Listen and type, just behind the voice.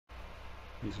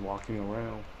He's walking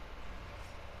around.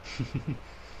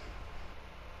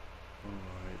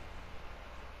 Alright.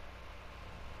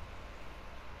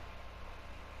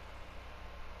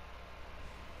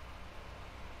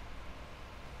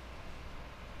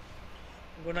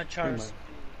 I'm gonna I think charge.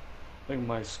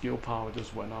 my skill power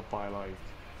just went up by like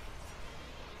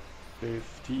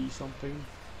 50 something.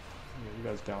 Yeah, you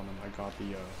guys down and I got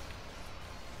the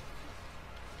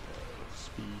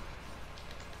speed.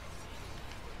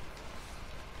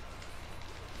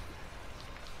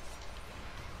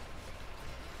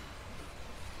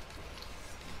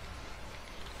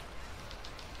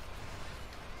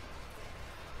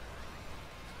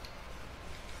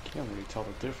 Can't really tell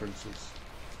the differences.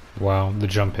 Wow, the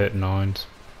jump hit 9s.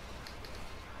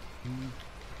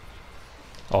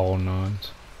 All 9s.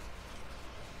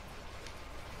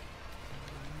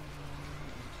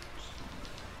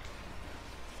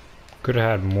 Could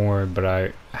have had more, but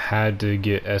I had to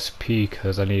get SP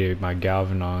because I needed my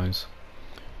galvanize.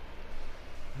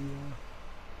 Yeah.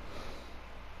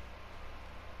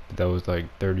 But that was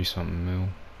like 30 something mil.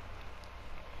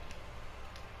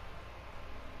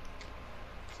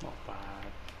 It's not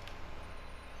bad.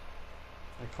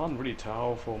 I can't really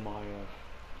tell for my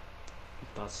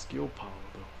that skill power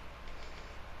though.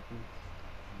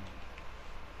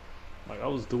 Like I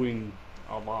was doing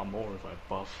a lot more if I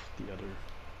buff the other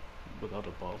with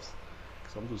other buffs.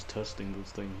 Cause I'm just testing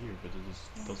this thing here, but it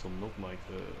just doesn't look like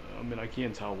the. I mean, I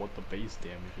can't tell what the base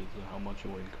damage is and how much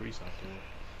it will increase afterward.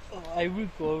 Oh, I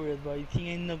recovered, but I think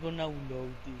I'm not gonna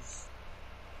upload this.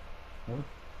 Huh?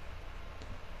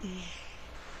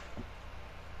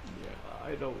 Yeah,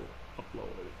 I don't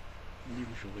upload it.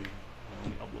 Usually, I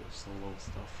only upload solo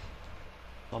stuff.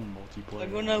 Some multiplayer.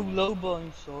 I'm gonna upload, but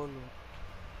in solo.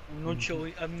 I'm not Mhm.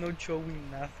 showing. I'm not showing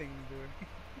nothing there.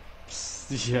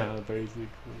 Yeah,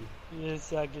 basically.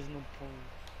 Yes, I guess no point.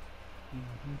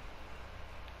 Hmm.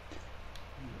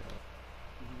 Yeah.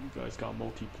 You guys got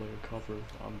multiplayer covered.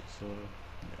 I'm just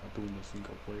yeah, doing the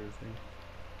single player thing.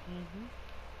 Mhm.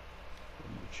 Let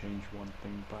me change one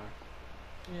thing back.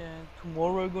 Yeah.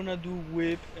 Tomorrow I'm gonna do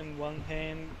whip and one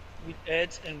hand with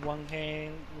edge and one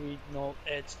hand with no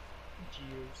edge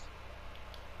gears.